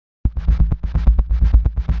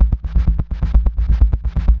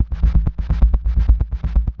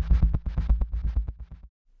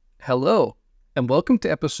Hello, and welcome to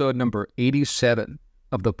episode number 87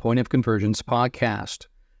 of the Point of Convergence podcast.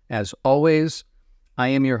 As always, I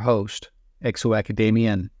am your host,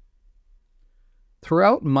 ExoAcademian.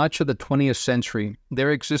 Throughout much of the 20th century,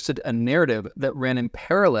 there existed a narrative that ran in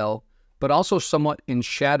parallel, but also somewhat in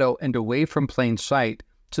shadow and away from plain sight,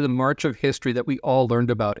 to the march of history that we all learned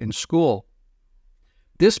about in school.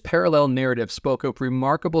 This parallel narrative spoke of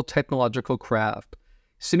remarkable technological craft,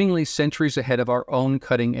 seemingly centuries ahead of our own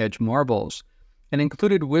cutting-edge marvels, and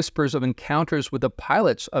included whispers of encounters with the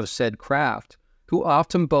pilots of said craft, who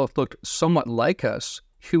often both looked somewhat like us,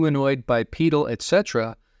 humanoid, bipedal,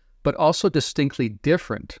 etc., but also distinctly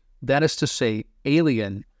different, that is to say,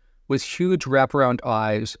 alien, with huge wraparound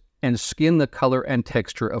eyes and skin the color and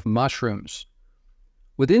texture of mushrooms.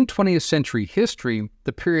 Within 20th century history,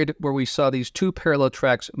 the period where we saw these two parallel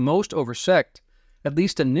tracks most oversect, at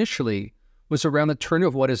least initially, was around the turn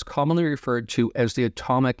of what is commonly referred to as the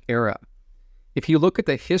atomic era. If you look at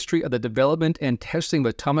the history of the development and testing of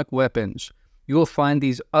atomic weapons, you will find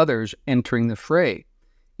these others entering the fray,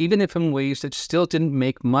 even if in ways that still didn't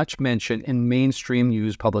make much mention in mainstream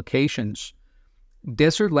news publications.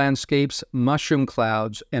 Desert landscapes, mushroom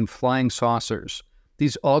clouds, and flying saucers.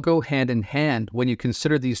 These all go hand in hand when you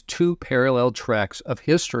consider these two parallel tracks of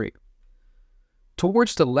history.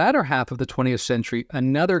 Towards the latter half of the 20th century,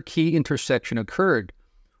 another key intersection occurred,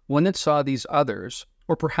 one that saw these others,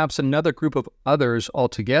 or perhaps another group of others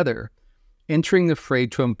altogether, entering the fray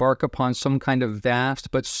to embark upon some kind of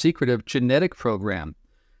vast but secretive genetic program,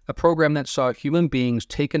 a program that saw human beings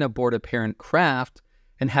taken aboard a parent craft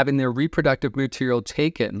and having their reproductive material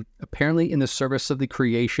taken, apparently in the service of the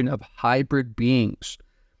creation of hybrid beings.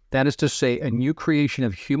 That is to say, a new creation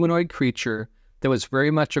of humanoid creature that was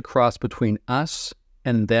very much a cross between us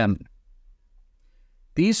and them.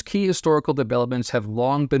 These key historical developments have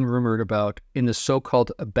long been rumored about in the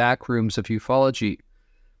so-called backrooms of ufology.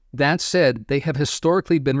 That said, they have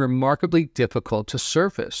historically been remarkably difficult to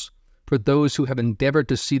surface for those who have endeavored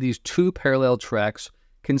to see these two parallel tracks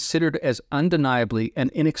considered as undeniably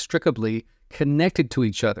and inextricably connected to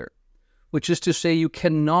each other, which is to say you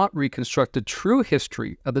cannot reconstruct a true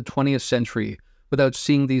history of the 20th century without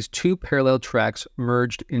seeing these two parallel tracks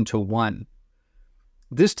merged into one.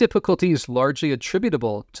 This difficulty is largely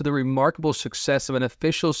attributable to the remarkable success of an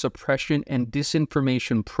official suppression and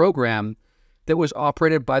disinformation program that was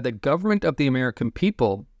operated by the government of the American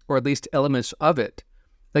people, or at least elements of it,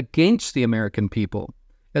 against the American people,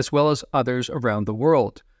 as well as others around the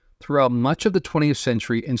world, throughout much of the 20th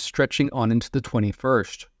century and stretching on into the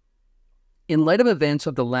 21st. In light of events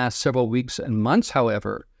of the last several weeks and months,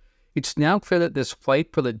 however, it's now clear that this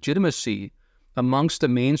fight for legitimacy amongst the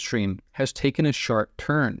mainstream has taken a sharp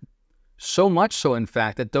turn. So much so, in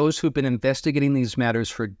fact, that those who've been investigating these matters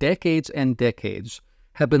for decades and decades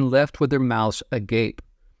have been left with their mouths agape,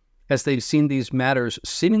 as they've seen these matters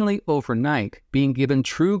seemingly overnight being given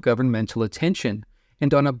true governmental attention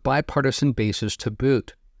and on a bipartisan basis to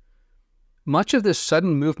boot. Much of this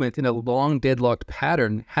sudden movement in a long deadlocked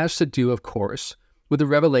pattern has to do, of course, with the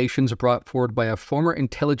revelations brought forward by a former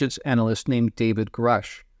intelligence analyst named David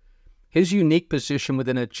Grush. His unique position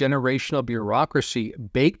within a generational bureaucracy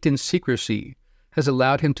baked in secrecy has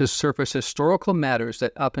allowed him to surface historical matters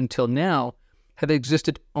that up until now have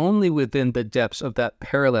existed only within the depths of that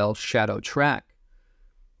parallel shadow track.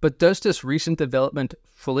 But does this recent development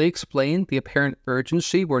fully explain the apparent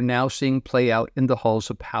urgency we're now seeing play out in the halls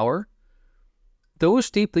of power?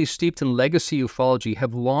 Those deeply steeped in legacy ufology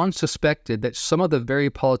have long suspected that some of the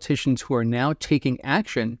very politicians who are now taking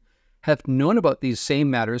action have known about these same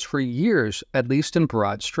matters for years, at least in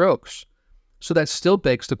broad strokes. So that still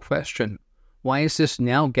begs the question, why is this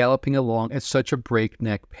now galloping along at such a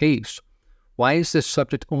breakneck pace? Why is this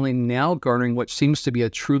subject only now garnering what seems to be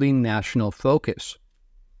a truly national focus?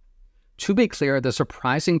 To be clear, the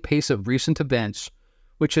surprising pace of recent events,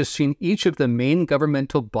 which has seen each of the main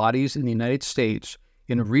governmental bodies in the United States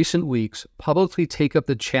in recent weeks publicly take up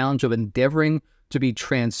the challenge of endeavoring to be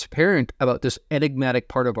transparent about this enigmatic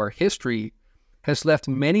part of our history, has left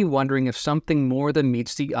many wondering if something more than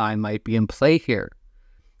meets the eye might be in play here.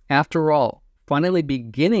 After all, finally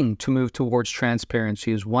beginning to move towards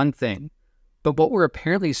transparency is one thing, but what we're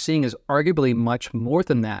apparently seeing is arguably much more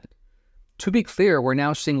than that. To be clear, we're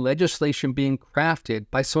now seeing legislation being crafted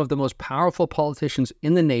by some of the most powerful politicians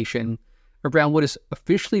in the nation around what is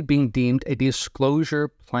officially being deemed a disclosure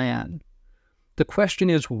plan. The question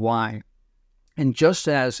is why? And just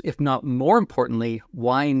as, if not more importantly,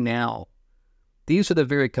 why now? These are the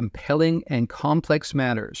very compelling and complex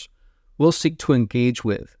matters we'll seek to engage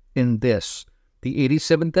with in this, the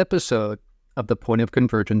 87th episode of the Point of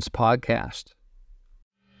Convergence podcast.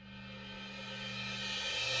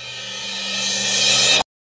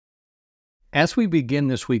 As we begin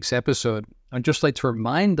this week's episode, I'd just like to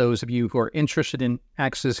remind those of you who are interested in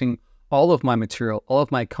accessing all of my material, all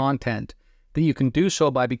of my content, that you can do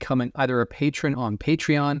so by becoming either a patron on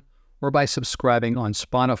Patreon or by subscribing on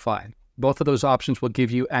Spotify. Both of those options will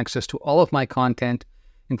give you access to all of my content,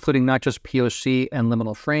 including not just POC and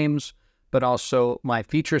liminal frames, but also my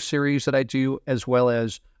feature series that I do, as well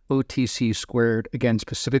as OTC Squared, again,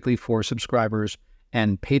 specifically for subscribers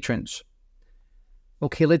and patrons.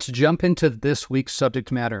 Okay, let's jump into this week's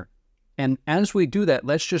subject matter. And as we do that,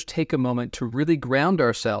 let's just take a moment to really ground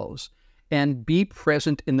ourselves and be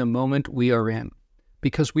present in the moment we are in,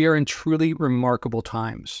 because we are in truly remarkable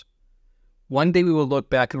times. One day we will look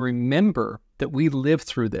back and remember that we lived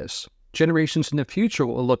through this. Generations in the future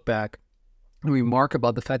will look back and remark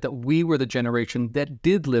about the fact that we were the generation that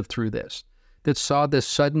did live through this, that saw this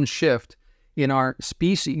sudden shift in our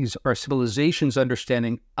species, our civilization's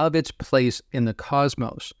understanding of its place in the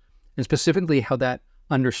cosmos, and specifically how that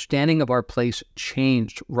understanding of our place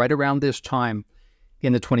changed right around this time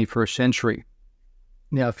in the 21st century.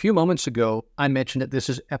 Now, a few moments ago, I mentioned that this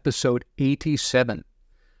is episode 87.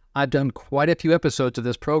 I've done quite a few episodes of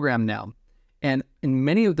this program now, and in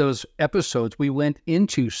many of those episodes, we went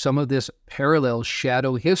into some of this parallel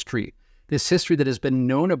shadow history, this history that has been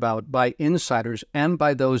known about by insiders and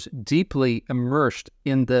by those deeply immersed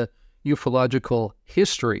in the ufological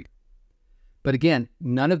history. But again,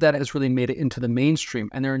 none of that has really made it into the mainstream,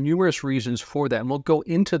 and there are numerous reasons for that, and we'll go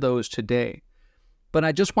into those today. But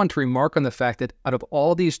I just want to remark on the fact that out of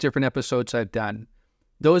all these different episodes I've done,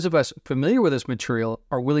 those of us familiar with this material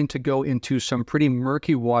are willing to go into some pretty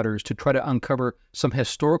murky waters to try to uncover some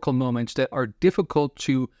historical moments that are difficult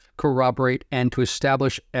to corroborate and to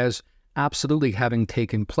establish as absolutely having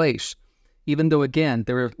taken place, even though, again,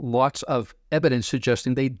 there are lots of evidence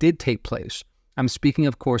suggesting they did take place. I'm speaking,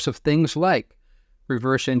 of course, of things like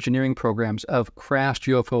reverse engineering programs, of crashed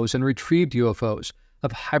UFOs and retrieved UFOs,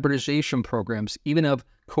 of hybridization programs, even of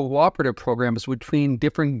cooperative programs between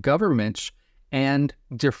different governments and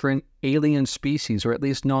different alien species, or at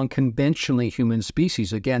least non-conventionally human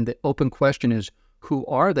species. Again, the open question is, who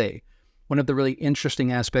are they? One of the really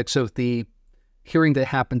interesting aspects of the hearing that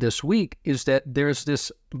happened this week is that there's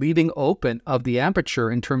this leaving open of the aperture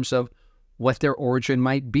in terms of what their origin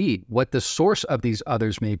might be, what the source of these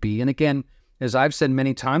others may be. And again, as I've said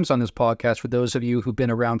many times on this podcast, for those of you who've been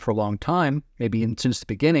around for a long time, maybe since the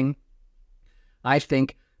beginning, I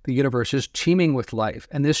think the universe is teeming with life,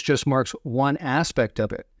 and this just marks one aspect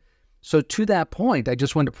of it. So to that point, I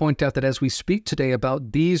just want to point out that as we speak today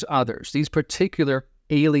about these others, these particular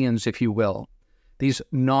aliens, if you will, these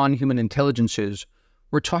non-human intelligences,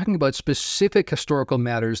 we're talking about specific historical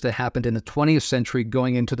matters that happened in the 20th century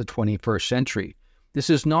going into the 21st century. This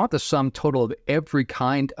is not the sum total of every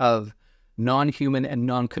kind of non-human and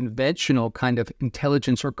non-conventional kind of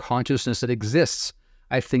intelligence or consciousness that exists.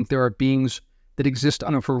 I think there are beings that exist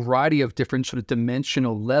on a variety of different sort of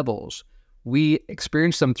dimensional levels. We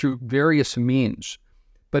experience them through various means.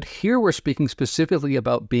 But here we're speaking specifically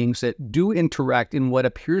about beings that do interact in what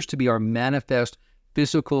appears to be our manifest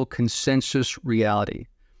physical consensus reality.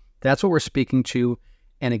 That's what we're speaking to.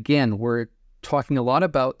 And again, we're talking a lot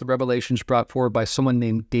about the revelations brought forward by someone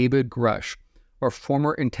named David Grush, or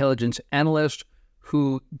former intelligence analyst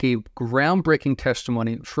who gave groundbreaking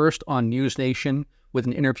testimony first on News Nation with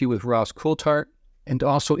an interview with Ross Coulthart, and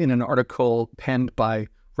also in an article penned by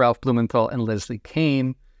Ralph Blumenthal and Leslie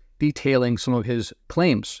Kean detailing some of his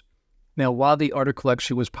claims. Now, while the article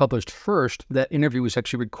actually was published first, that interview was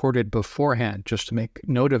actually recorded beforehand, just to make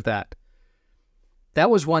note of that. That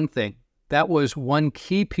was one thing. That was one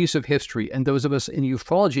key piece of history, and those of us in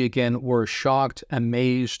ufology, again, were shocked,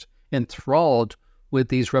 amazed, enthralled with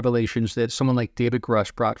these revelations that someone like David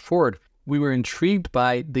Grush brought forward. We were intrigued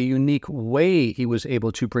by the unique way he was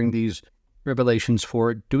able to bring these revelations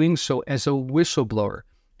forward, doing so as a whistleblower,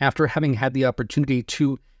 after having had the opportunity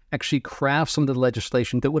to actually craft some of the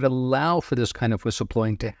legislation that would allow for this kind of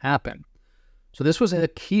whistleblowing to happen. So this was a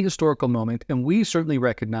key historical moment, and we certainly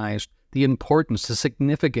recognized the importance, the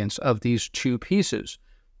significance of these two pieces,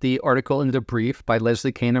 the article in the brief by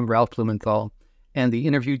Leslie Kean and Ralph Blumenthal, and the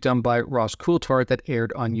interview done by Ross Coulthart that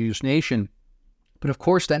aired on News Nation. But of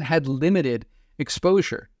course, that had limited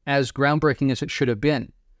exposure, as groundbreaking as it should have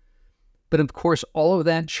been. But of course, all of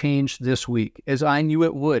that changed this week, as I knew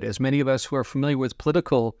it would, as many of us who are familiar with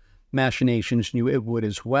political machinations knew it would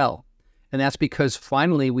as well. And that's because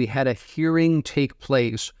finally we had a hearing take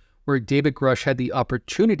place where David Grush had the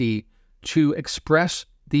opportunity to express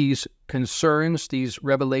these concerns, these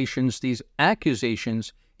revelations, these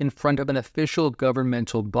accusations in front of an official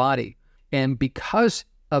governmental body. And because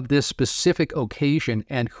of this specific occasion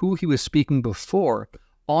and who he was speaking before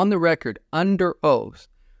on the record under oath,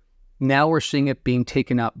 now we're seeing it being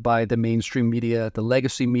taken up by the mainstream media, the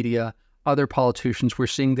legacy media, other politicians. We're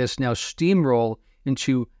seeing this now steamroll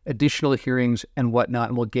into additional hearings and whatnot,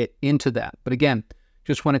 and we'll get into that. But again,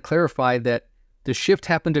 just want to clarify that the shift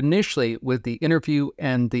happened initially with the interview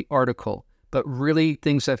and the article, but really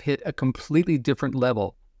things have hit a completely different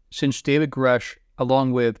level since David Grush,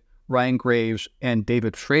 along with Ryan Graves and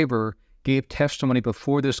David Fravor, gave testimony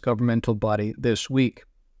before this governmental body this week.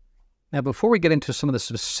 Now, before we get into some of the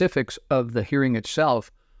specifics of the hearing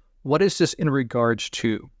itself, what is this in regards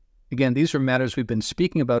to? Again, these are matters we've been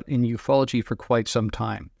speaking about in ufology for quite some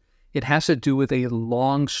time. It has to do with a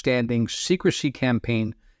long-standing secrecy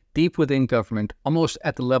campaign deep within government, almost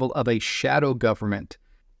at the level of a shadow government,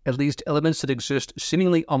 at least elements that exist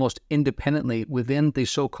seemingly almost independently within the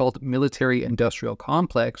so-called military-industrial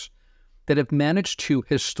complex that have managed to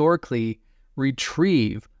historically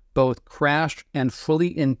retrieve both crashed and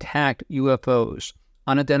fully intact UFOs,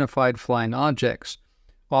 unidentified flying objects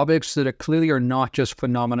that clearly are not just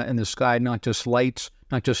phenomena in the sky, not just lights,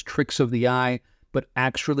 not just tricks of the eye, but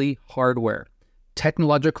actually hardware,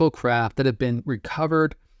 technological craft that have been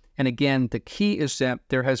recovered. And again, the key is that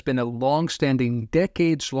there has been a long-standing,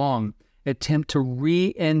 decades-long attempt to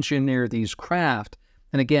re-engineer these craft.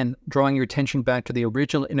 And again, drawing your attention back to the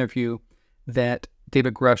original interview that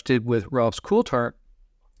David Grush did with Ralph Coulthart,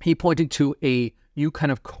 he pointed to a new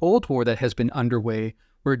kind of Cold War that has been underway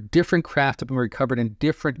where different craft have been recovered in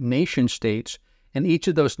different nation states, and each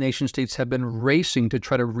of those nation states have been racing to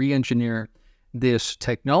try to re-engineer this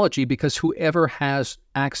technology because whoever has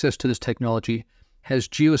access to this technology has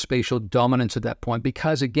geospatial dominance at that point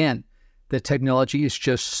because, again, the technology is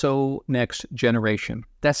just so next generation.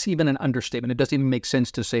 That's even an understatement. It doesn't even make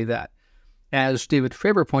sense to say that. As David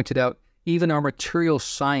Fravor pointed out, even our material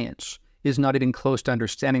science is not even close to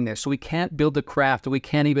understanding this. So we can't build the craft, or we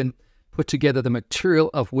can't even put together the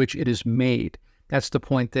material of which it is made. That's the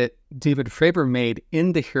point that David Fravor made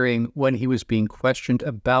in the hearing when he was being questioned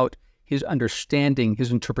about his understanding,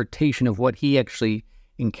 his interpretation of what he actually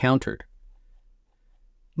encountered.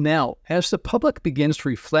 Now, as the public begins to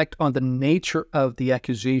reflect on the nature of the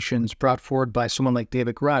accusations brought forward by someone like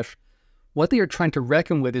David Grush, what they are trying to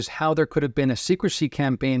reckon with is how there could have been a secrecy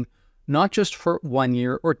campaign, not just for 1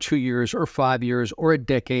 year or 2 years or 5 years or a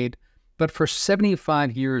decade, but for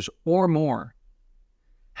 75 years or more.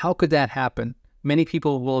 How could that happen? Many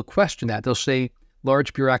people will question that. They'll say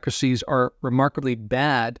large bureaucracies are remarkably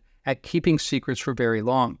bad at keeping secrets for very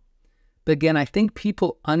long. But again, I think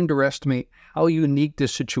people underestimate how unique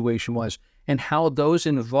this situation was and how those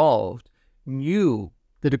involved knew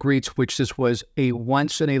the degree to which this was a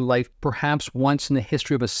once-in-a-life, perhaps once in the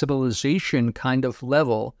history of a civilization kind of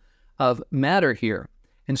level of matter here.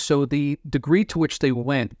 And so the degree to which they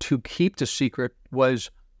went to keep the secret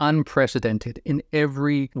was unprecedented in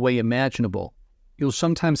every way imaginable. You'll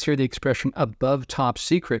sometimes hear the expression above top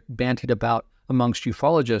secret bandied about amongst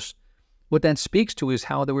ufologists. What that speaks to is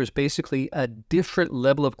how there was basically a different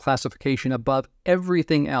level of classification above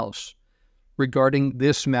everything else regarding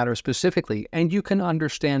this matter specifically, and you can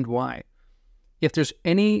understand why. If there's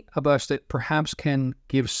any of us that perhaps can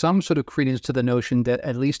give some sort of credence to the notion that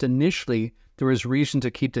at least initially there was reason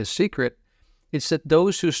to keep this secret, it's that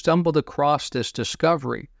those who stumbled across this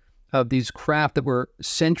discovery of these craft that were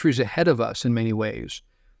centuries ahead of us in many ways,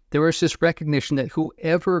 there was this recognition that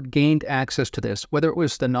whoever gained access to this, whether it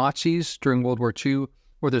was the Nazis during World War II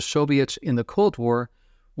or the Soviets in the Cold War,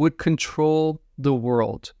 would control the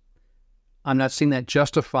world. I'm not saying that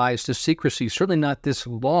justifies the secrecy, certainly not this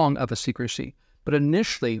long of a secrecy, but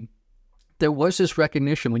initially there was this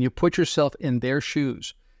recognition when you put yourself in their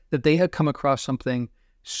shoes that they had come across something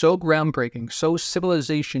so groundbreaking, so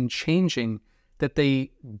civilization changing, that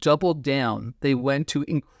they doubled down. They went to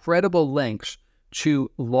incredible lengths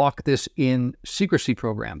to lock this in secrecy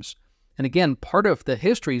programs. And again, part of the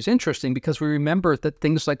history is interesting because we remember that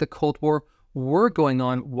things like the Cold War were going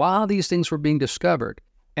on while these things were being discovered.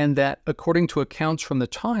 And that according to accounts from the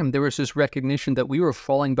time, there was this recognition that we were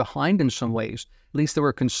falling behind in some ways. At least there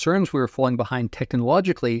were concerns we were falling behind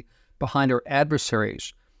technologically behind our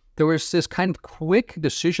adversaries. There was this kind of quick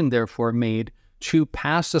decision, therefore, made to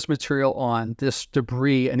pass this material on, this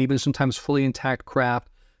debris, and even sometimes fully intact craft,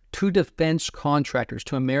 to defense contractors,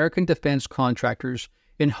 to American defense contractors,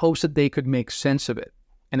 in hopes that they could make sense of it.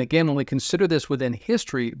 And again, when we consider this within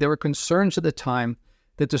history, there were concerns at the time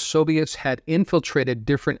that the Soviets had infiltrated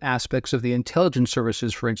different aspects of the intelligence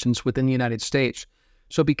services, for instance, within the United States.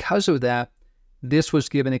 So because of that, this was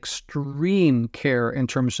given extreme care in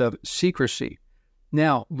terms of secrecy.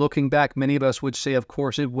 Now, looking back, many of us would say, of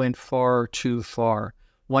course, it went far too far.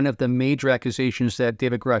 One of the major accusations that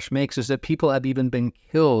David Grush makes is that people have even been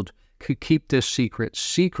killed to keep this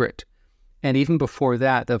secret. And even before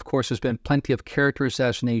that, of course, there's been plenty of character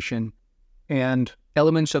assassination and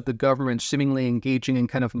elements of the government seemingly engaging in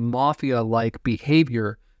kind of mafia-like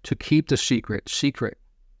behavior to keep the secret.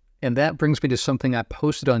 And that brings me to something I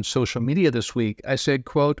posted on social media this week. I said,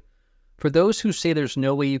 quote, "For those who say there's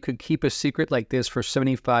no way you could keep a secret like this for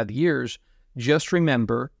 75 years, just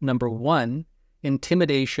remember, number one,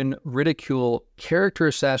 intimidation, ridicule, character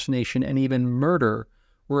assassination, and even murder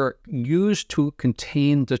were used to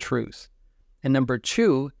contain the truth. And number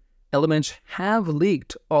two, elements have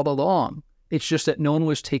leaked all along. It's just that no one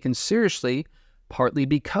was taken seriously, partly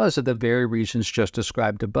because of the very reasons just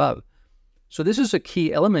described above." So this is a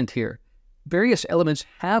key element here. Various elements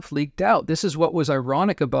have leaked out. This is what was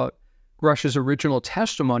ironic about Grush's original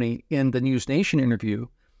testimony in the News Nation interview,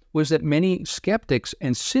 was that many skeptics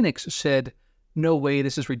and cynics said, no way,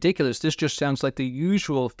 this is ridiculous. This just sounds like the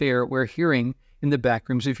usual fare we're hearing in the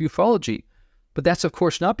backrooms of ufology. But that's, of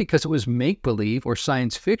course, not because it was make-believe or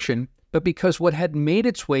science fiction, but because what had made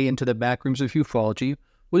its way into the backrooms of ufology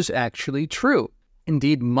was actually true.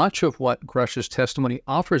 Indeed, much of what Grush's testimony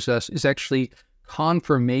offers us is actually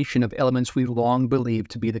confirmation of elements we long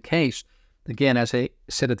believed to be the case. Again, as I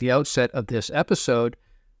said at the outset of this episode,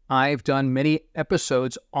 I've done many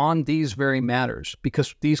episodes on these very matters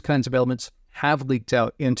because these kinds of elements have leaked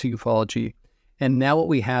out into ufology. And now what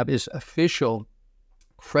we have is official,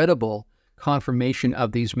 credible confirmation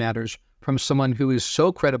of these matters from someone who is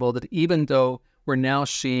so credible that even though we're now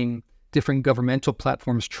seeing different governmental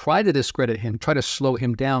platforms try to discredit him, try to slow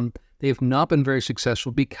him down, they have not been very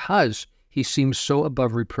successful because he seems so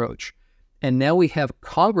above reproach. And now we have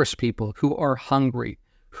Congress people who are hungry,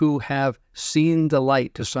 who have seen the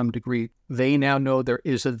light to some degree. They now know there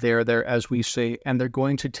is a there, as we say, and they're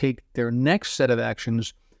going to take their next set of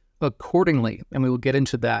actions accordingly. And we will get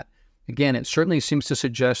into that. Again, it certainly seems to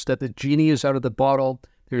suggest that the genie is out of the bottle.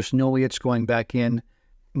 There's no way it's going back in.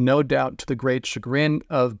 No doubt to the great chagrin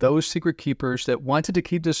of those secret keepers that wanted to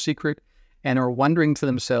keep this secret and are wondering to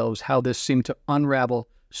themselves how this seemed to unravel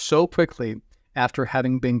so quickly after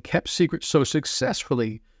having been kept secret so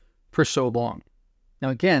successfully for so long. Now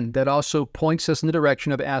again, that also points us in the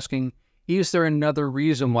direction of asking, is there another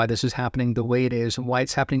reason why this is happening the way it is and why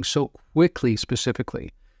it's happening so quickly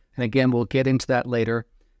specifically? And again, we'll get into that later.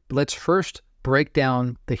 But let's first break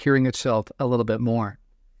down the hearing itself a little bit more.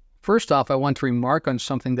 First off, I want to remark on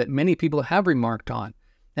something that many people have remarked on,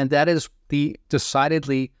 and that is the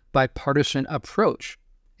decidedly bipartisan approach.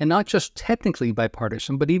 And not just technically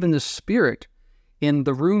bipartisan, but even the spirit in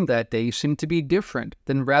the room that day seemed to be different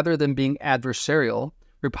than rather than being adversarial,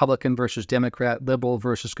 Republican versus Democrat, liberal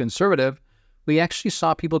versus conservative, we actually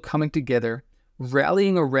saw people coming together,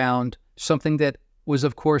 rallying around something that was,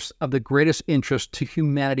 of course, of the greatest interest to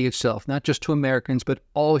humanity itself, not just to Americans, but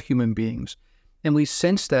all human beings. And we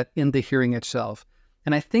sense that in the hearing itself.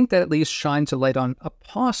 And I think that at least shines a light on a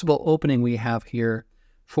possible opening we have here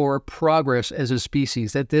for progress as a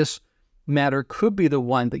species, that this matter could be the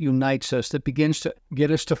one that unites us, that begins to get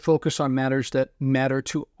us to focus on matters that matter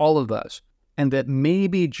to all of us. And that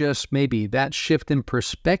maybe, just maybe, that shift in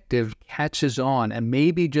perspective catches on, and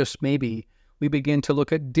maybe, just maybe, we begin to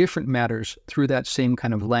look at different matters through that same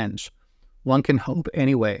kind of lens. One can hope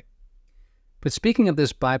anyway. But speaking of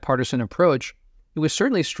this bipartisan approach, it was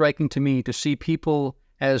certainly striking to me to see people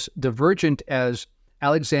as divergent as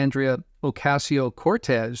Alexandria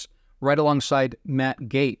Ocasio-Cortez right alongside Matt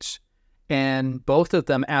Gaetz, and both of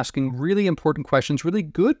them asking really important questions, really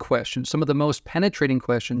good questions, some of the most penetrating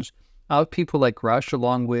questions of people like Grush,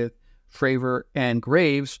 along with Fravor and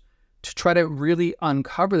Graves, to try to really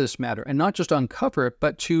uncover this matter, and not just uncover it,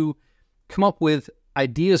 but to come up with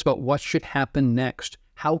ideas about what should happen next.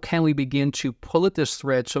 How can we begin to pull at this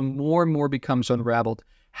thread so more and more becomes unraveled?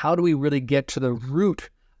 How do we really get to the root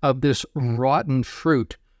of this rotten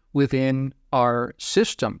fruit within our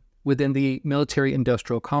system, within the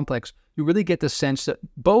military-industrial complex? You really get the sense that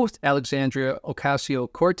both Alexandria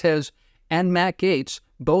Ocasio-Cortez and Matt Gaetz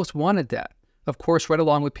both wanted that. Of course, right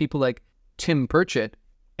along with people like Tim Burchett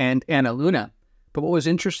and Anna Luna. But what was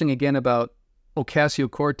interesting again about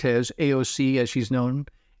Ocasio-Cortez, AOC as she's known,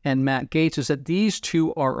 and Matt Gaetz is that these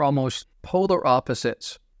two are almost polar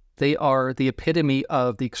opposites. They are the epitome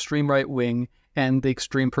of the extreme right wing and the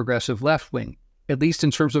extreme progressive left wing, at least in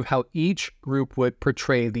terms of how each group would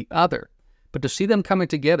portray the other. But to see them coming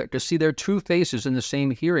together, to see their two faces in the same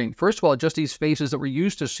hearing, first of all, just these faces that we're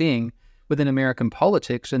used to seeing within American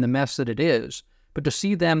politics and the mess that it is, but to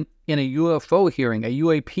see them in a UFO hearing, a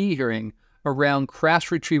UAP hearing, around crash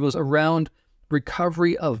retrievals, around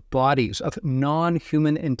recovery of bodies, of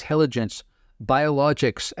non-human intelligence,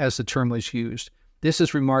 biologics, as the term was used. This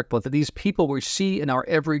is remarkable that these people we see in our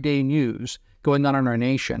everyday news going on in our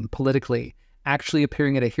nation politically, actually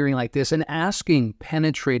appearing at a hearing like this and asking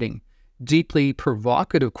penetrating, deeply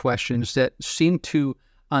provocative questions that seem to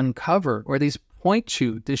uncover, or these point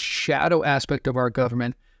to, this shadow aspect of our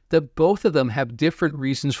government that both of them have different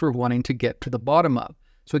reasons for wanting to get to the bottom of.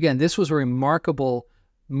 So again, this was a remarkable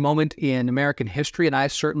moment in American history, and I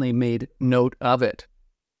certainly made note of it.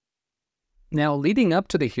 Now, leading up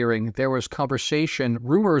to the hearing, there was conversation,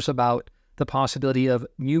 rumors about the possibility of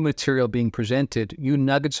new material being presented, new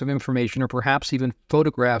nuggets of information, or perhaps even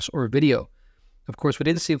photographs or video. Of course, we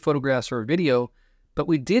didn't see photographs or video, but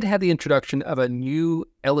we did have the introduction of a new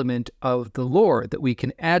element of the lore that we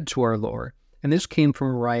can add to our lore. And this came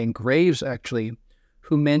from Ryan Graves, actually,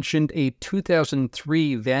 who mentioned a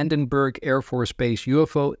 2003 Vandenberg Air Force Base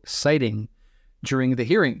UFO sighting during the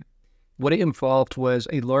hearing. What it involved was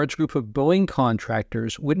a large group of Boeing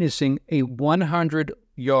contractors witnessing a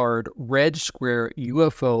 100-yard red square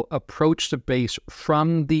UFO approach the base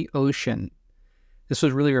from the ocean. This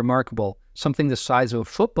was really remarkable. Something the size of a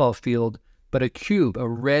football field, but a cube, a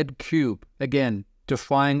red cube. Again,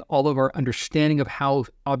 defying all of our understanding of how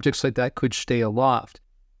objects like that could stay aloft.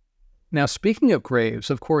 Now, speaking of Graves,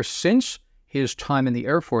 of course, since his time in the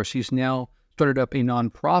Air Force, he's now started up a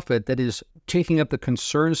nonprofit that is taking up the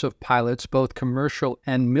concerns of pilots, both commercial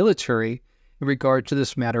and military, in regard to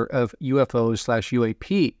this matter of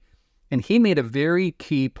UFOs/UAP. And he made a very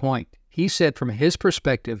key point. He said from his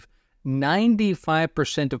perspective,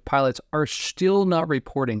 95% of pilots are still not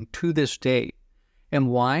reporting to this day. And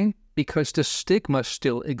why? Because the stigma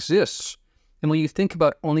still exists. And when you think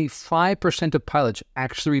about only 5% of pilots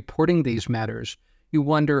actually reporting these matters, you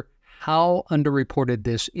wonder how underreported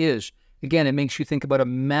this is. Again, it makes you think about a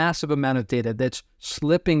massive amount of data that's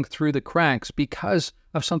slipping through the cracks because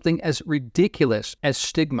of something as ridiculous as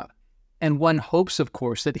stigma. And one hopes, of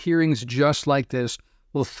course, that hearings just like this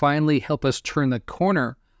will finally help us turn the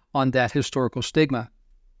corner on that historical stigma.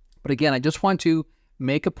 But again, I just want to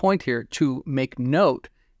make a point here to make note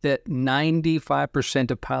that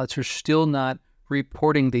 95% of pilots are still not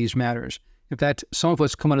reporting these matters. In fact, some of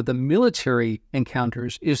what's come out of the military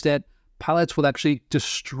encounters is that pilots will actually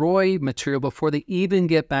destroy material before they even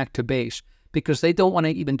get back to base because they don't want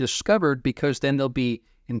it even discovered, because then they'll be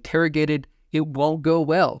interrogated. It won't go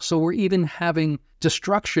well. So we're even having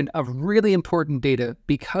destruction of really important data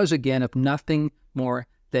because, again, of nothing more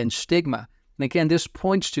than stigma. And again, this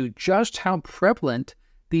points to just how prevalent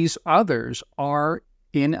these others are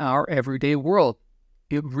in our everyday world.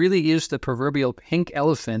 It really is the proverbial pink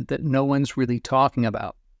elephant that no one's really talking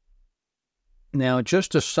about. Now,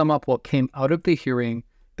 just to sum up what came out of the hearing,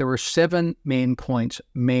 there were 7 main points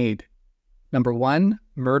made. Number 1,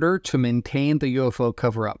 murder to maintain the UFO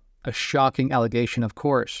cover-up. A shocking allegation, of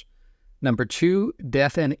course. Number 2,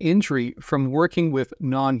 death and injury from working with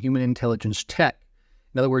non-human intelligence tech.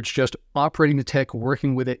 In other words, just operating the tech,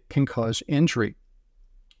 working with it, can cause injury,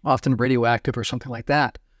 often radioactive or something like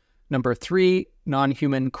that. Number 3,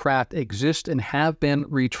 non-human craft exist and have been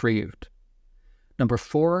retrieved. Number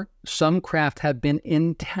 4, some craft have been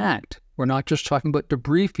intact. We're not just talking about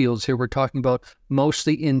debris fields here, we're talking about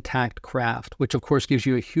mostly intact craft, which of course gives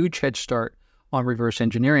you a huge head start on reverse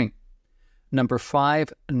engineering. Number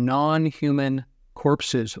 5, non-human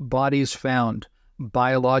corpses, bodies found.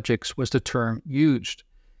 Biologics was the term used.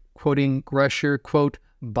 Quoting Grusher, quote,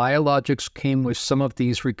 biologics came with some of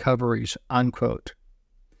these recoveries, unquote.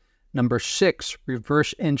 Number 6,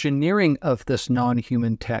 reverse engineering of this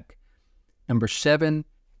non-human tech. Number 7,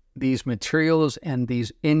 these materials and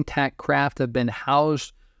these intact craft have been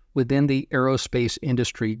housed within the aerospace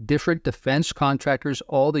industry. Different defense contractors,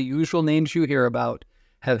 all the usual names you hear about,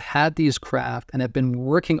 have had these craft and have been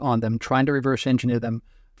working on them, trying to reverse engineer them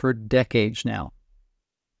for decades now.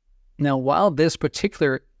 Now, while this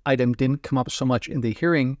particular item didn't come up so much in the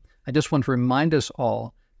hearing, I just want to remind us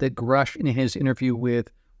all that Grush, in his interview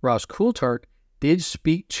with Ross Coulthart, did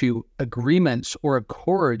speak to agreements or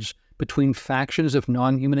accords between factions of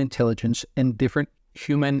non-human intelligence and different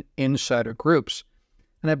human insider groups.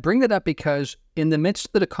 And I bring that up because in the midst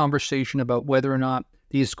of the conversation about whether or not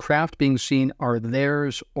these craft being seen are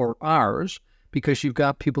theirs or ours, because you've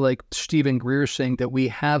got people like Stephen Greer saying that we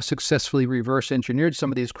have successfully reverse engineered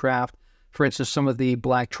some of these craft. For instance, some of the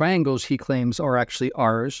black triangles he claims are actually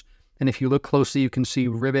ours. And if you look closely, you can see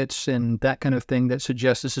rivets and that kind of thing that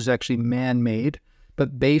suggests this is actually man-made,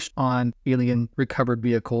 but based on alien recovered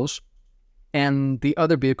vehicles. And the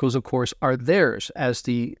other vehicles, of course, are theirs, as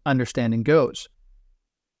the understanding goes.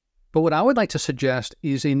 But what I would like to suggest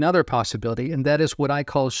is another possibility, and that is what I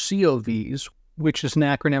call COVs, which is an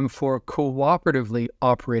acronym for cooperatively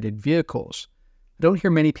operated vehicles. I don't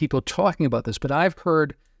hear many people talking about this, but I've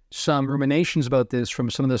heard some ruminations about this from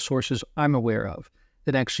some of the sources I'm aware of,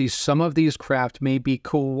 that actually some of these craft may be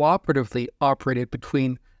cooperatively operated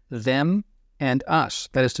between them and us.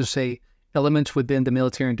 That is to say, elements within the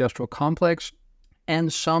military-industrial complex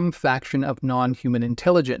and some faction of non-human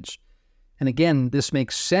intelligence. And again, this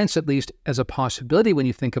makes sense, at least as a possibility when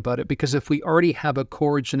you think about it, because if we already have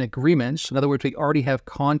accords and agreements, in other words, we already have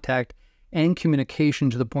contact and communication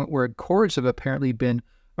to the point where accords have apparently been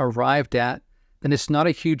arrived at, then it's not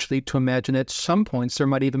a huge leap to imagine at some points there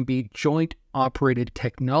might even be joint operated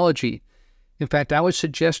technology. In fact, I would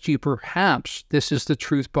suggest to you perhaps this is the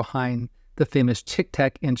truth behind the famous Tic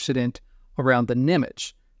Tac incident around the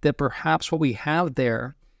Nimitz, that perhaps what we have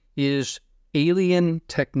there is alien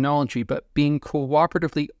technology, but being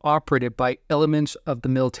cooperatively operated by elements of the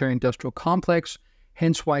military-industrial complex,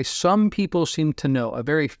 hence why some people seem to know, a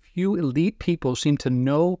very few elite people seem to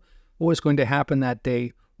know what was going to happen that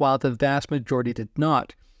day, while the vast majority did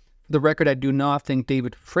not. For the record, I do not think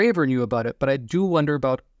David Fravor knew about it, but I do wonder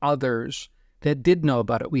about others that did know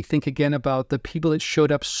about it. We think again about the people that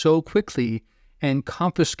showed up so quickly and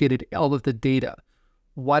confiscated all of the data.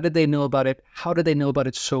 Why did they know about it? How did they know about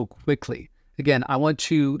it so quickly? Again, I want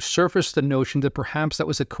to surface the notion that perhaps that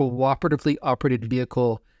was a cooperatively operated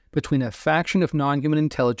vehicle between a faction of non-human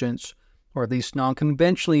intelligence, or at least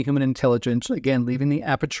non-conventionally human intelligence, again, leaving the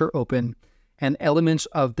aperture open, and elements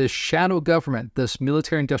of this shadow government, this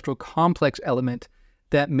military-industrial complex element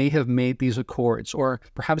that may have made these accords, or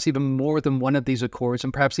perhaps even more than one of these accords,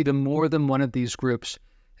 and perhaps even more than one of these groups.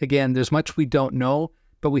 Again, there's much we don't know,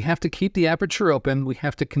 but we have to keep the aperture open. We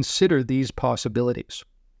have to consider these possibilities.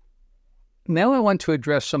 Now I want to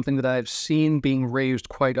address something that I've seen being raised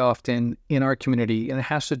quite often in our community, and it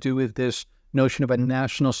has to do with this notion of a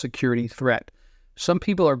national security threat. Some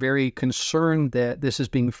people are very concerned that this is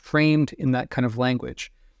being framed in that kind of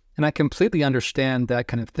language, and I completely understand that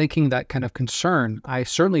kind of thinking, that kind of concern. I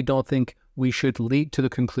certainly don't think we should lead to the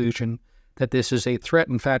conclusion that this is a threat.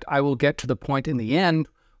 In fact, I will get to the point in the end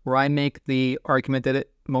where I make the argument that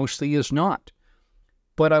it mostly is not.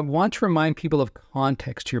 But I want to remind people of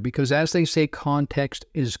context here, because as they say, context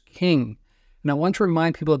is king. And I want to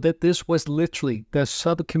remind people that this was literally the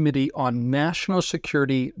Subcommittee on National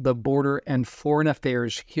Security, the Border, and Foreign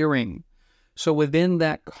Affairs hearing. So within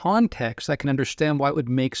that context, I can understand why it would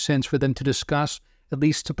make sense for them to discuss at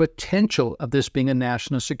least the potential of this being a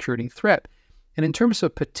national security threat. And in terms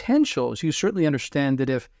of potentials, you certainly understand that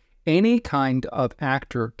if any kind of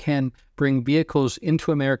actor can bring vehicles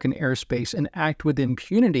into American airspace and act with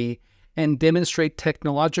impunity and demonstrate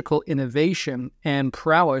technological innovation and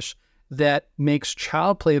prowess that makes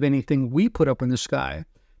child play of anything we put up in the sky,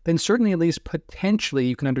 then certainly at least potentially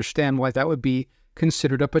you can understand why that would be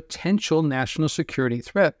considered a potential national security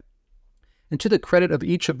threat. And to the credit of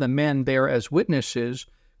each of the men there as witnesses,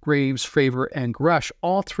 Graves, Fravor, and Grush,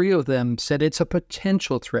 all three of them said it's a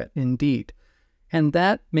potential threat indeed. And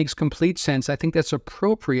that makes complete sense. I think that's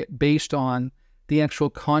appropriate based on the actual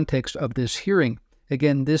context of this hearing.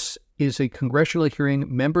 Again, this is a congressional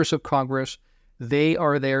hearing. Members of Congress, they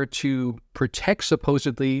are there to protect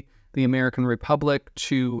supposedly the American Republic,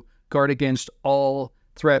 to guard against all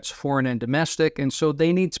threats, foreign and domestic. And so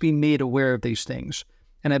they need to be made aware of these things.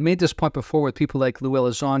 And I've made this point before with people like Lou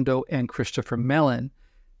Elizondo and Christopher Mellon,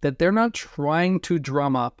 that they're not trying to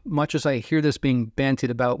drum up, much as I hear this being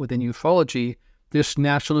bandied about within ufology, this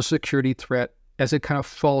national security threat as a kind of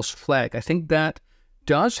false flag. I think that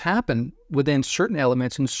does happen within certain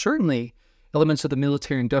elements, and certainly elements of the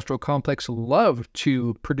military-industrial complex love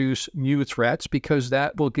to produce new threats because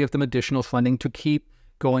that will give them additional funding to keep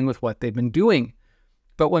going with what they've been doing.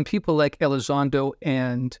 But when people like Elizondo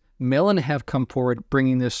and Mellon have come forward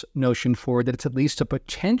bringing this notion forward that it's at least a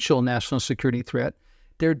potential national security threat,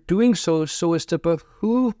 they're doing so as to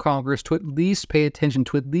behoove Congress to at least pay attention,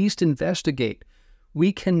 to at least investigate.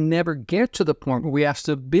 We can never get to the point where we ask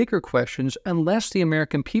the bigger questions unless the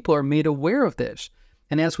American people are made aware of this.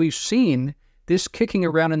 And as we've seen, this kicking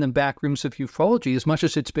around in the back rooms of ufology, as much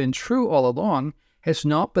as it's been true all along, has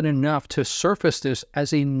not been enough to surface this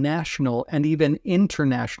as a national and even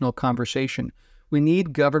international conversation. We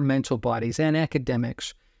need governmental bodies and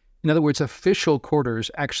academics, in other words, official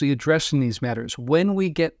quarters, actually addressing these matters. When we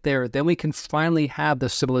get there, then we can finally have the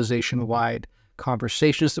civilization-wide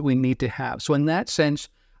conversations that we need to have. So in that sense,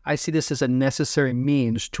 I see this as a necessary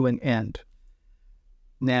means to an end.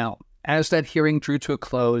 Now, as that hearing drew to a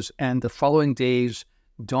close and the following days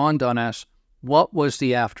dawned on us, what was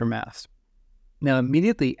the aftermath? Now,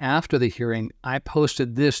 immediately after the hearing, I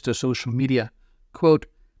posted this to social media. Quote,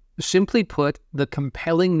 simply put, the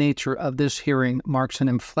compelling nature of this hearing marks an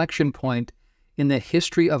inflection point in the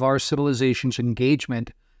history of our civilization's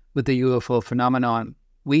engagement with the UFO phenomenon.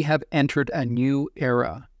 We have entered a new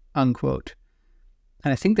era, unquote.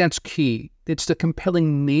 And I think that's key. It's the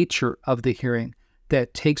compelling nature of the hearing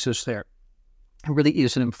that takes us there. It really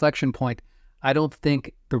is an inflection point. I don't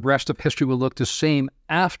think the rest of history will look the same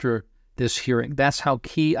after this hearing. That's how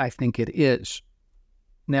key I think it is.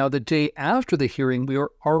 Now, the day after the hearing, we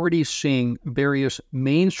are already seeing various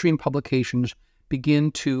mainstream publications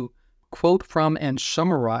begin to quote from and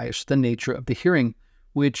summarize the nature of the hearing,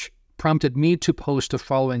 which prompted me to post the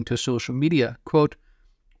following to social media. Quote,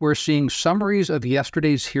 we're seeing summaries of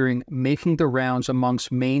yesterday's hearing making the rounds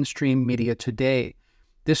amongst mainstream media today.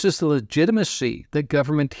 This is the legitimacy that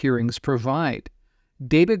government hearings provide.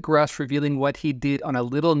 David Grush revealing what he did on a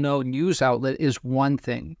little-known news outlet is one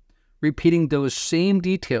thing. Repeating those same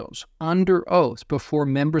details under oath before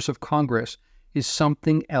members of Congress is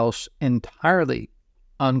something else entirely,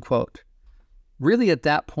 unquote. Really, at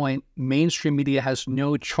that point, mainstream media has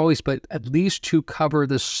no choice but at least to cover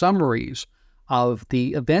the summaries of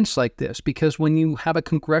the events like this, because when you have a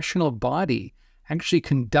congressional body actually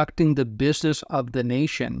conducting the business of the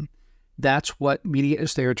nation, that's what media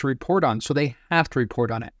is there to report on. So they have to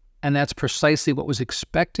report on it. And that's precisely what was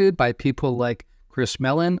expected by people like Chris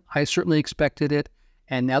Mellon. I certainly expected it.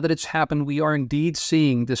 And now that it's happened, we are indeed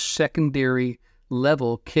seeing the secondary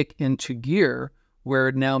level kick into gear,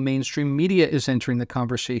 where now mainstream media is entering the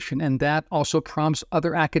conversation. And that also prompts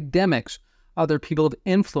other academics, other people of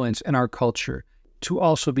influence in our culture to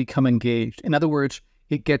also become engaged. In other words,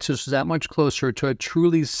 it gets us that much closer to a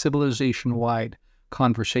truly civilization-wide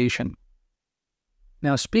conversation.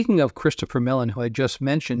 Now, speaking of Christopher Mellon, who I just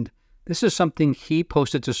mentioned, this is something he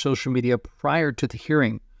posted to social media prior to the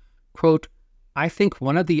hearing. Quote, I think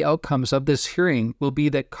one of the outcomes of this hearing will be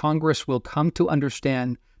that Congress will come to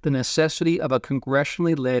understand the necessity of a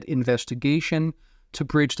congressionally led investigation to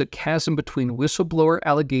bridge the chasm between whistleblower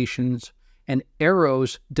allegations and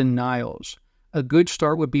AARO's denials. A good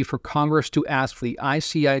start would be for Congress to ask the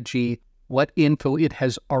ICIG what info it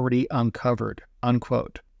has already uncovered,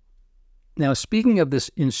 unquote. Now, speaking of this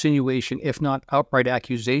insinuation, if not outright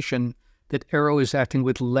accusation, that AARO is acting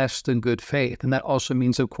with less than good faith, and that also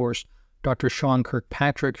means, of course, Dr. Sean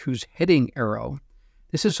Kirkpatrick, who's heading AARO,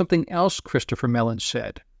 this is something else Christopher Mellon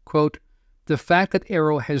said. Quote, the fact that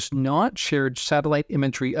AARO has not shared satellite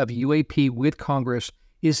imagery of UAP with Congress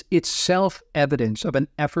is itself evidence of an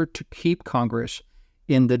effort to keep Congress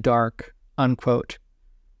in the dark, unquote.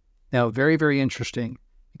 Now, very, very interesting,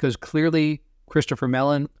 because clearly Christopher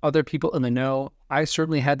Mellon, other people in the know, I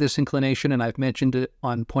certainly had this inclination, and I've mentioned it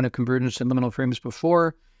on Point of Convergence and Liminal Frames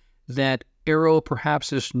before, that AARO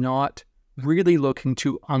perhaps is not really looking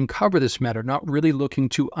to uncover this matter, not really looking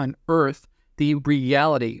to unearth the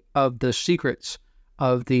reality of the secrets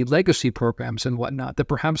of the legacy programs and whatnot, that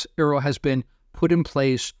perhaps AARO has been put in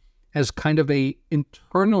place as kind of a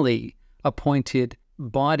internally appointed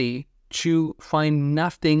body to find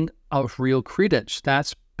nothing of real credence.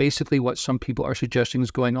 That's basically what some people are suggesting is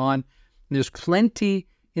going on. And there's plenty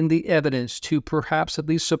in the evidence to perhaps at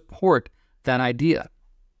least support that idea.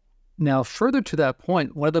 Now, further to that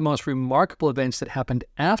point, one of the most remarkable events that happened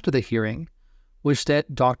after the hearing was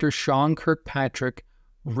that Dr. Sean Kirkpatrick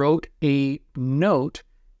wrote a note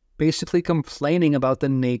basically complaining about the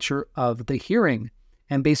nature of the hearing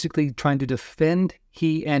and basically trying to defend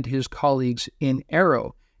he and his colleagues in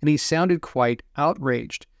AARO. And he sounded quite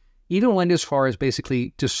outraged, even went as far as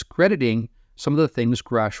basically discrediting some of the things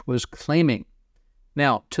Grush was claiming.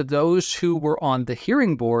 Now, to those who were on the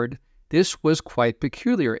hearing board, this was quite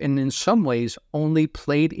peculiar and in some ways only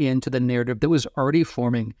played into the narrative that was already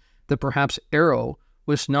forming that perhaps AARO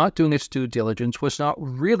was not doing its due diligence, was not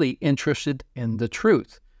really interested in the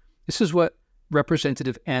truth. This is what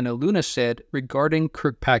Representative Anna Luna said regarding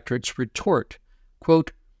Kirkpatrick's retort.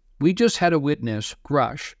 Quote, we just had a witness,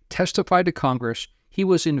 Grush, testify to Congress he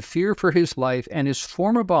was in fear for his life and his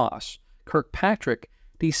former boss, Kirkpatrick,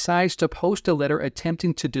 decides to post a letter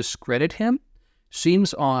attempting to discredit him?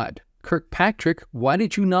 Seems odd. Kirkpatrick, why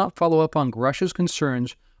did you not follow up on Grush's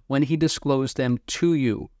concerns when he disclosed them to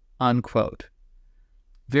you? Unquote.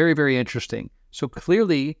 Very, very interesting. So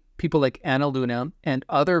clearly, people like Anna Luna and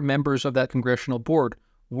other members of that congressional board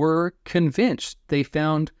were convinced. They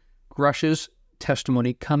found Grush's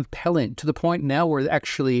testimony compelling to the point now where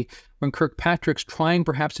actually when Kirkpatrick's trying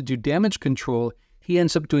perhaps to do damage control, he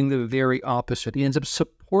ends up doing the very opposite. He ends up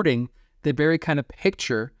supporting the very kind of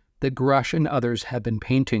picture that Grush and others have been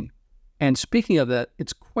painting. And speaking of that,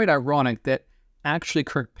 it's quite ironic that actually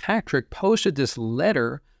Kirkpatrick posted this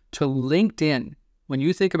letter to LinkedIn. When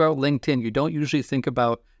you think about LinkedIn, you don't usually think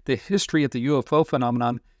about the history of the UFO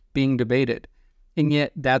phenomenon being debated. And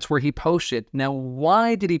yet that's where he posted. Now,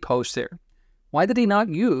 why did he post there? Why did he not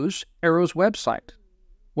use Arrow's website?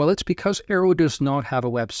 Well, it's because Arrow does not have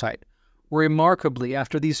a website. Remarkably,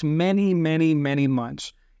 after these many, many, many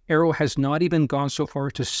months, Arrow has not even gone so far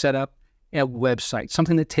to set up a website,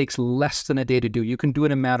 something that takes less than a day to do. You can do it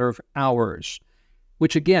in a matter of hours,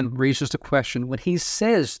 which again raises the question, when he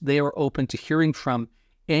says they are open to hearing from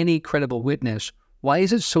any credible witness, why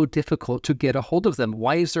is it so difficult to get a hold of them?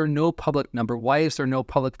 Why is there no public number? Why is there no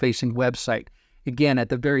public-facing website? Again, at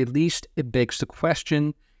the very least, it begs the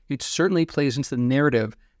question. It certainly plays into the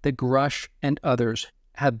narrative that Grush and others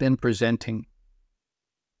have been presenting.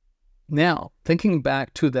 Now, thinking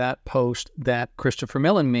back to that post that Christopher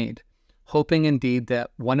Mellon made, hoping indeed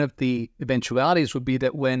that one of the eventualities would be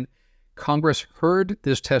that when Congress heard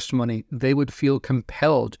this testimony, they would feel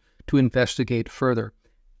compelled to investigate further,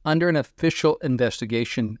 under an official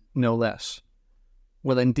investigation, no less.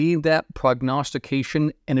 Well, indeed, that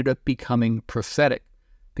prognostication ended up becoming prophetic,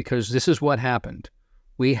 because this is what happened.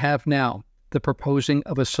 We have now the proposing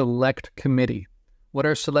of a select committee. What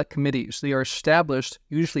are select committees? They are established,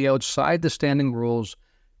 usually outside the standing rules,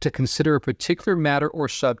 to consider a particular matter or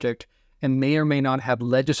subject and may or may not have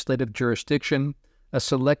legislative jurisdiction. A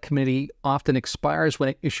select committee often expires when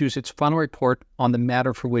it issues its final report on the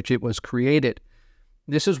matter for which it was created.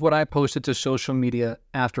 This is what I posted to social media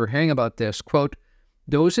after hearing about this. Quote,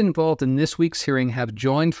 "Those involved in this week's hearing have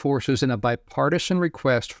joined forces in a bipartisan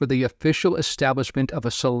request for the official establishment of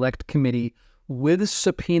a select committee with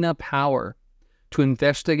subpoena power to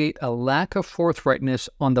investigate a lack of forthrightness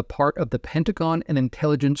on the part of the Pentagon and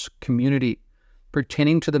intelligence community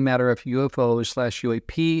pertaining to the matter of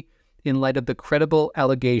UFOs/UAP in light of the credible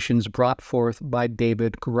allegations brought forth by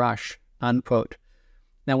David Grush," unquote.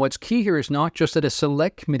 Now, what's key here is not just that a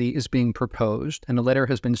select committee is being proposed and a letter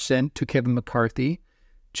has been sent to Kevin McCarthy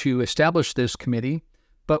to establish this committee,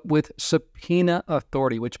 but with subpoena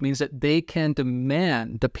authority, which means that they can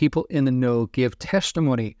demand the people in the know give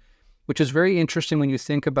testimony, which is very interesting when you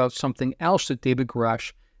think about something else that David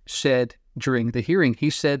Grush said during the hearing. He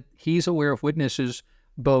said he's aware of witnesses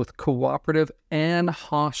both cooperative and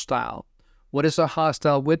hostile. What is a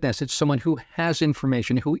hostile witness? It's someone who has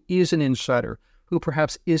information, who is an insider, who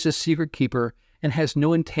perhaps is a secret keeper and has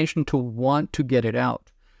no intention to want to get it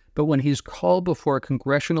out. But when he's called before a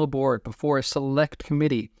congressional board, before a select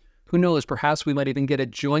committee, who knows, perhaps we might even get a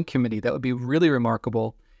joint committee. That would be really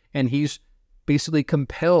remarkable. And he's basically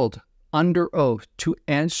compelled under oath to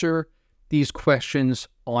answer these questions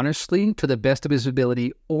honestly, to the best of his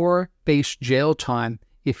ability, or face jail time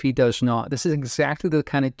if he does not. This is exactly the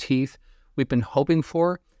kind of teeth we've been hoping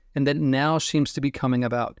for and that now seems to be coming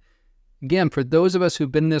about. Again, for those of us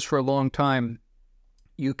who've been in this for a long time,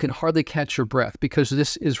 you can hardly catch your breath because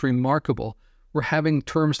this is remarkable. We're having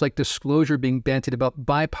terms like disclosure being bandied about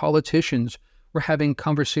by politicians. We're having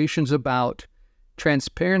conversations about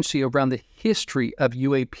transparency around the history of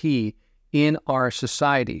UAP in our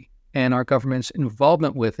society and our government's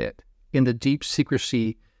involvement with it in the deep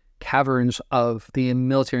secrecy caverns of the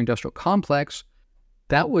military-industrial complex.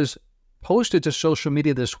 That was posted to social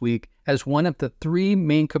media this week as one of the three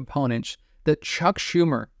main components that Chuck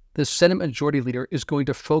Schumer, the Senate Majority Leader, is going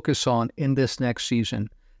to focus on in this next season.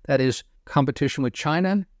 That is competition with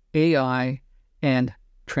China, AI, and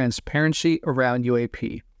transparency around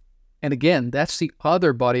UAP. And again, that's the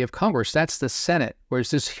other body of Congress. That's the Senate,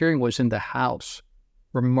 whereas this hearing was in the House.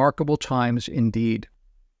 Remarkable times indeed.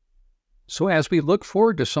 So as we look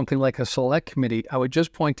forward to something like a select committee, I would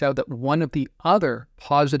just point out that one of the other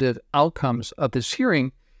positive outcomes of this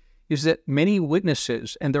hearing is that many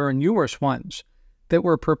witnesses, and there are numerous ones, that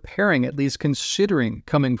were preparing, at least considering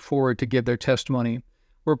coming forward to give their testimony,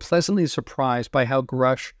 were pleasantly surprised by how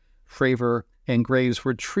Grush, Fravor, and Graves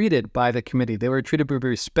were treated by the committee. They were treated with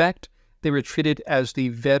respect. They were treated as the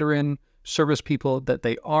veteran service people that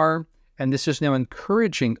they are. And this is now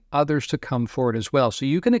encouraging others to come forward as well. So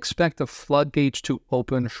you can expect the floodgates to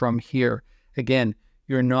open from here. Again,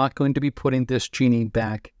 you're not going to be putting this genie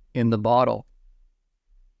back in the bottle.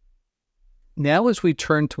 Now, as we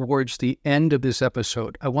turn towards the end of this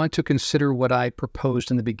episode, I want to consider what I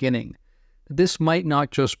proposed in the beginning. This might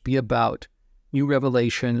not just be about new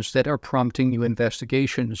revelations that are prompting new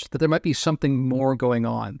investigations, that there might be something more going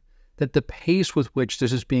on, that the pace with which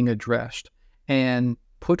this is being addressed and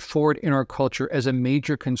put forward in our culture as a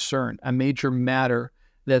major concern, a major matter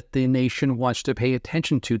that the nation wants to pay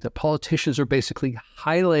attention to. The politicians are basically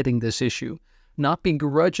highlighting this issue, not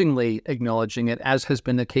begrudgingly acknowledging it, as has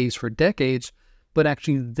been the case for decades, but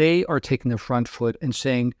actually they are taking the front foot and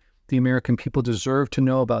saying the American people deserve to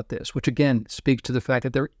know about this, which again speaks to the fact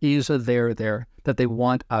that there is a there that they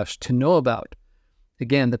want us to know about.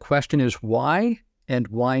 Again, the question is why and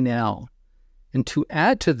why now? And to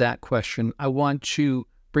add to that question, I want to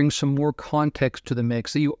bring some more context to the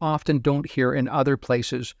mix that you often don't hear in other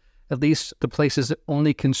places, at least the places that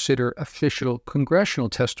only consider official congressional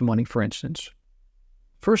testimony, for instance.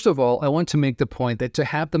 First of all, I want to make the point that to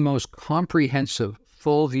have the most comprehensive,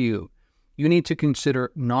 full view, you need to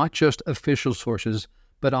consider not just official sources,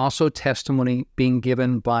 but also testimony being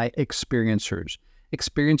given by experiencers.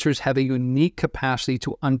 Experiencers have a unique capacity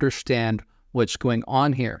to understand what's going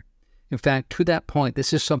on here. In fact, to that point,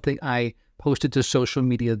 this is something I posted to social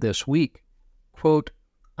media this week. Quote,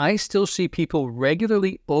 I still see people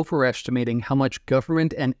regularly overestimating how much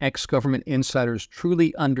government and ex-government insiders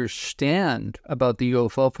truly understand about the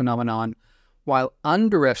UFO phenomenon, while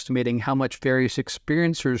underestimating how much various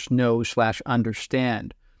experiencers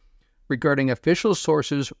know/understand. Regarding official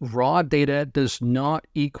sources, raw data does not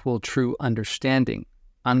equal true understanding,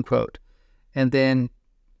 unquote. And then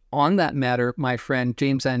on that matter, my friend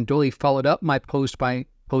James Andoli followed up my post by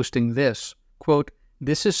posting this, quote,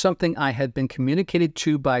 this is something I had been communicated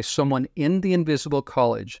to by someone in the Invisible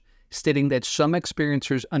College, stating that some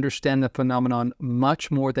experiencers understand the phenomenon much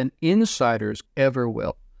more than insiders ever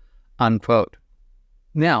will, unquote.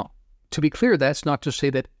 Now, to be clear, that's not to say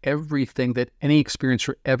that everything that any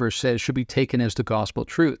experiencer ever says should be taken as the gospel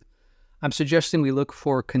truth. I'm suggesting we look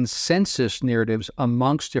for consensus narratives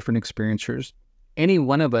amongst different experiencers. Any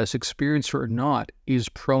one of us, experiencer or not, is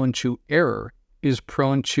prone to error, is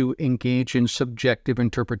prone to engage in subjective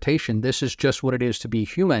interpretation. This is just what it is to be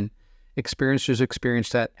human. Experiencers experience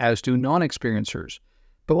that, as do non-experiencers.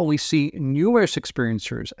 But when we see numerous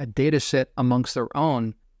experiencers, a data set amongst their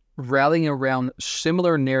own, rallying around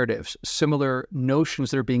similar narratives, similar notions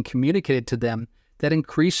that are being communicated to them, that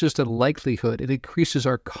increases the likelihood, it increases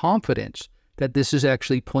our confidence that this is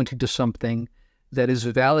actually pointing to something that is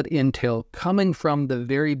valid intel coming from the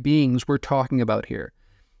very beings we're talking about here.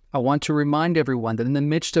 I want to remind everyone that in the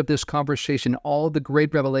midst of this conversation, all the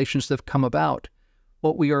great revelations that have come about,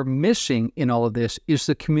 what we are missing in all of this is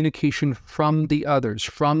the communication from the others,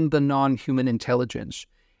 from the non-human intelligence.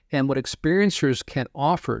 And what experiencers can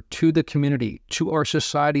offer to the community, to our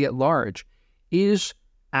society at large, is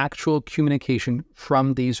actual communication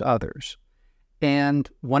from these others. And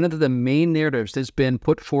one of the main narratives that's been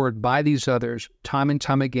put forward by these others time and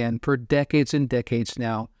time again for decades and decades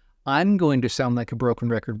now, I'm going to sound like a broken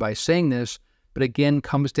record by saying this, but again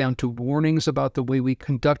comes down to warnings about the way we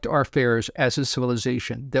conduct our affairs as a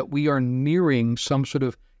civilization, that we are nearing some sort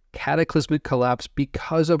of cataclysmic collapse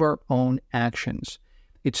because of our own actions.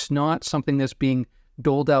 It's not something that's being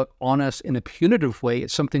doled out on us in a punitive way.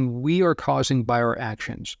 It's something we are causing by our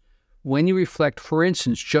actions. When you reflect, for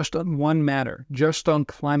instance, just on one matter, just on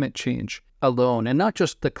climate change alone, and not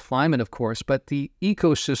just the climate, of course, but the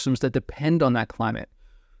ecosystems that depend on that climate,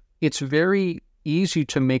 it's very easy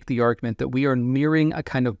to make the argument that we are nearing a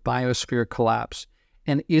kind of biosphere collapse.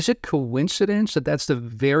 And is it coincidence that that's the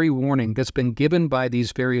very warning that's been given by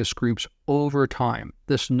these various groups over time?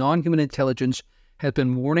 This non-human intelligence has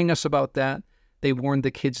been warning us about that. They warned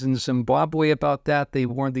the kids in Zimbabwe about that. They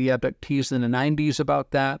warned the abductees in the 90s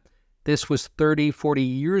about that. This was 30, 40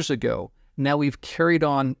 years ago. Now we've carried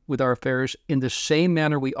on with our affairs in the same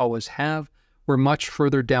manner we always have. We're much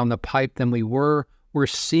further down the pipe than we were. We're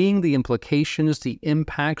seeing the implications, the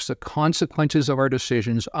impacts, the consequences of our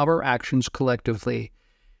decisions, of our actions collectively.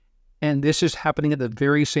 And this is happening at the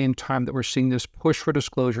very same time that we're seeing this push for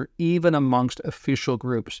disclosure, even amongst official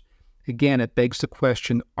groups. Again, it begs the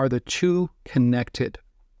question, are the two connected?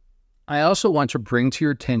 I also want to bring to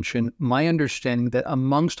your attention my understanding that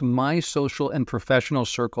amongst my social and professional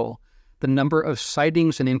circle, the number of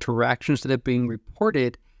sightings and interactions that are being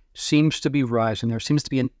reported seems to be rising. There seems to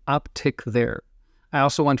be an uptick there. I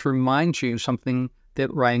also want to remind you something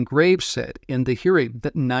that Ryan Graves said in the hearing,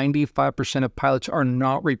 that 95% of pilots are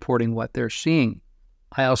not reporting what they're seeing.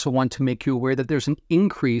 I also want to make you aware that there's an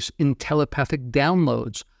increase in telepathic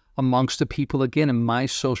downloads amongst the people, again, in my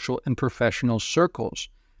social and professional circles.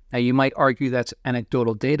 Now, you might argue that's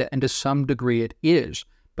anecdotal data, and to some degree it is,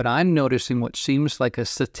 but I'm noticing what seems like a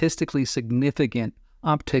statistically significant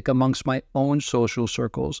uptick amongst my own social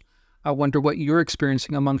circles. I wonder what you're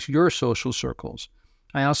experiencing amongst your social circles.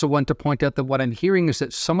 I also want to point out that what I'm hearing is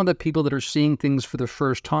that some of the people that are seeing things for the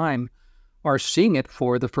first time are seeing it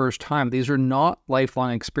for the first time. These are not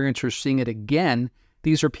lifelong experiencers seeing it again.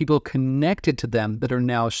 These are people connected to them that are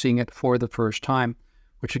now seeing it for the first time,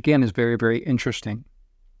 which again is very, very interesting.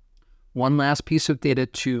 One last piece of data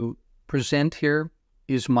to present here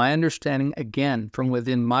is my understanding, again, from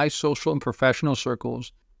within my social and professional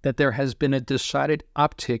circles, that there has been a decided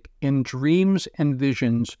uptick in dreams and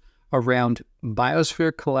visions around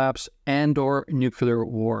biosphere collapse and or nuclear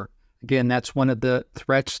war. Again, that's one of the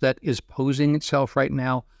threats that is posing itself right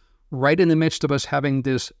now, right in the midst of us having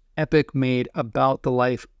this epic made about the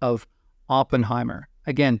life of Oppenheimer.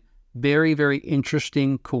 Again, very, very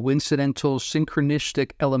interesting, coincidental,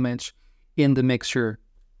 synchronistic elements in the mixture.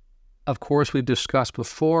 Of course, we've discussed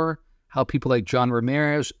before how people like John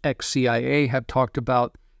Ramirez, ex-CIA, have talked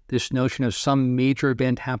about this notion of some major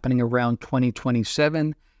event happening around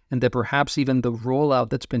 2027, and that perhaps even the rollout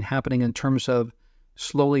that's been happening in terms of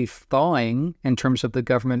slowly thawing, in terms of the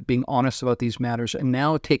government being honest about these matters, and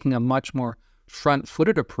now taking a much more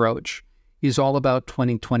front-footed approach, is all about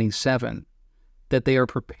 2027. That they are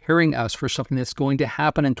preparing us for something that's going to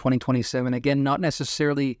happen in 2027. Again, not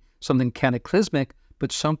necessarily something cataclysmic,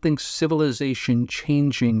 but something civilization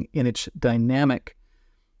changing in its dynamic.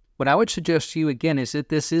 What I would suggest to you again is that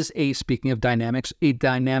this is speaking of dynamics, a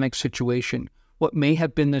dynamic situation. What may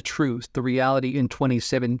have been the truth, the reality in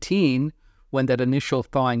 2017, when that initial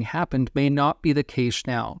thawing happened, may not be the case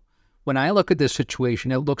now. When I look at this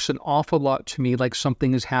situation, it looks an awful lot to me like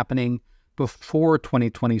something is happening before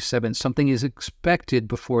 2027. Something is expected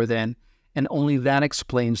before then, and only that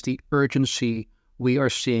explains the urgency we are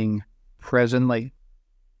seeing presently.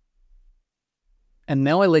 And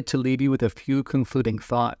now I'd like to leave you with a few concluding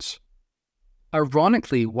thoughts.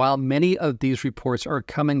 Ironically, while many of these reports are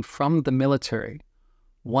coming from the military,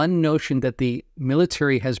 one notion that the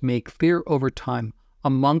military has made clear over time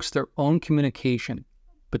amongst their own communication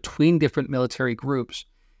between different military groups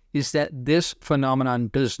is that this phenomenon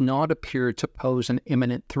does not appear to pose an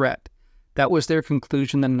imminent threat. That was their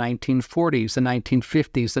conclusion in the 1940s, the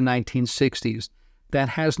 1950s, the 1960s. That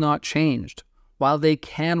has not changed. While they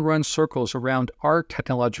can run circles around our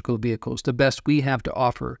technological vehicles, the best we have to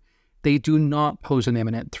offer, they do not pose an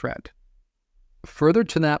imminent threat. Further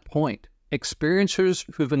to that point, experiencers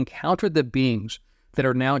who've encountered the beings that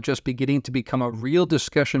are now just beginning to become a real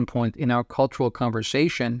discussion point in our cultural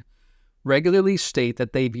conversation regularly state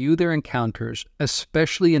that they view their encounters,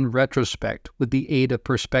 especially in retrospect with the aid of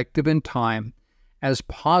perspective and time, as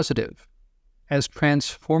positive, as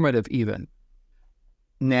transformative even.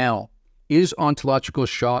 Now, is ontological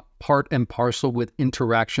shock part and parcel with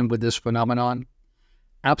interaction with this phenomenon?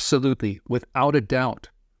 Absolutely, without a doubt.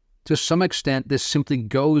 To some extent, this simply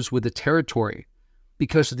goes with the territory,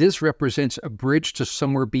 because this represents a bridge to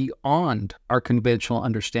somewhere beyond our conventional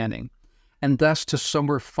understanding, and thus to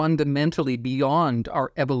somewhere fundamentally beyond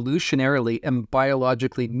our evolutionarily and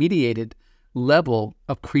biologically mediated level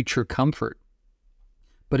of creature comfort.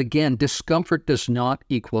 But again, discomfort does not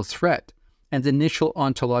equal threat, and initial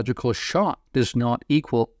ontological shock does not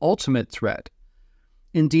equal ultimate threat.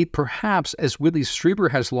 Indeed, perhaps, as Whitley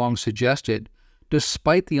Strieber has long suggested,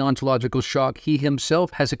 despite the ontological shock he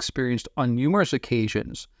himself has experienced on numerous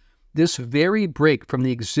occasions, this very break from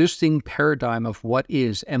the existing paradigm of what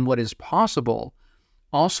is and what is possible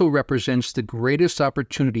also represents the greatest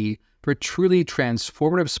opportunity for truly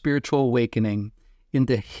transformative spiritual awakening in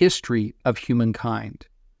the history of humankind.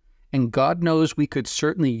 And God knows we could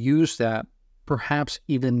certainly use that, perhaps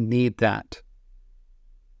even need that.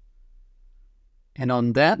 And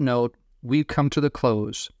on that note, we've come to the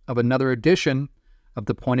close of another edition of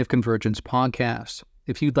the Point of Convergence podcast.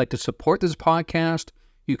 If you'd like to support this podcast,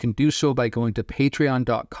 you can do so by going to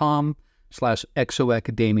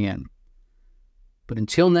patreon.com/ExoAcademian. But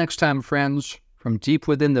until next time, friends, from deep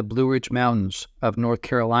within the Blue Ridge Mountains of North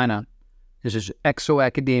Carolina, this is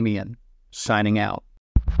ExoAcademian signing out.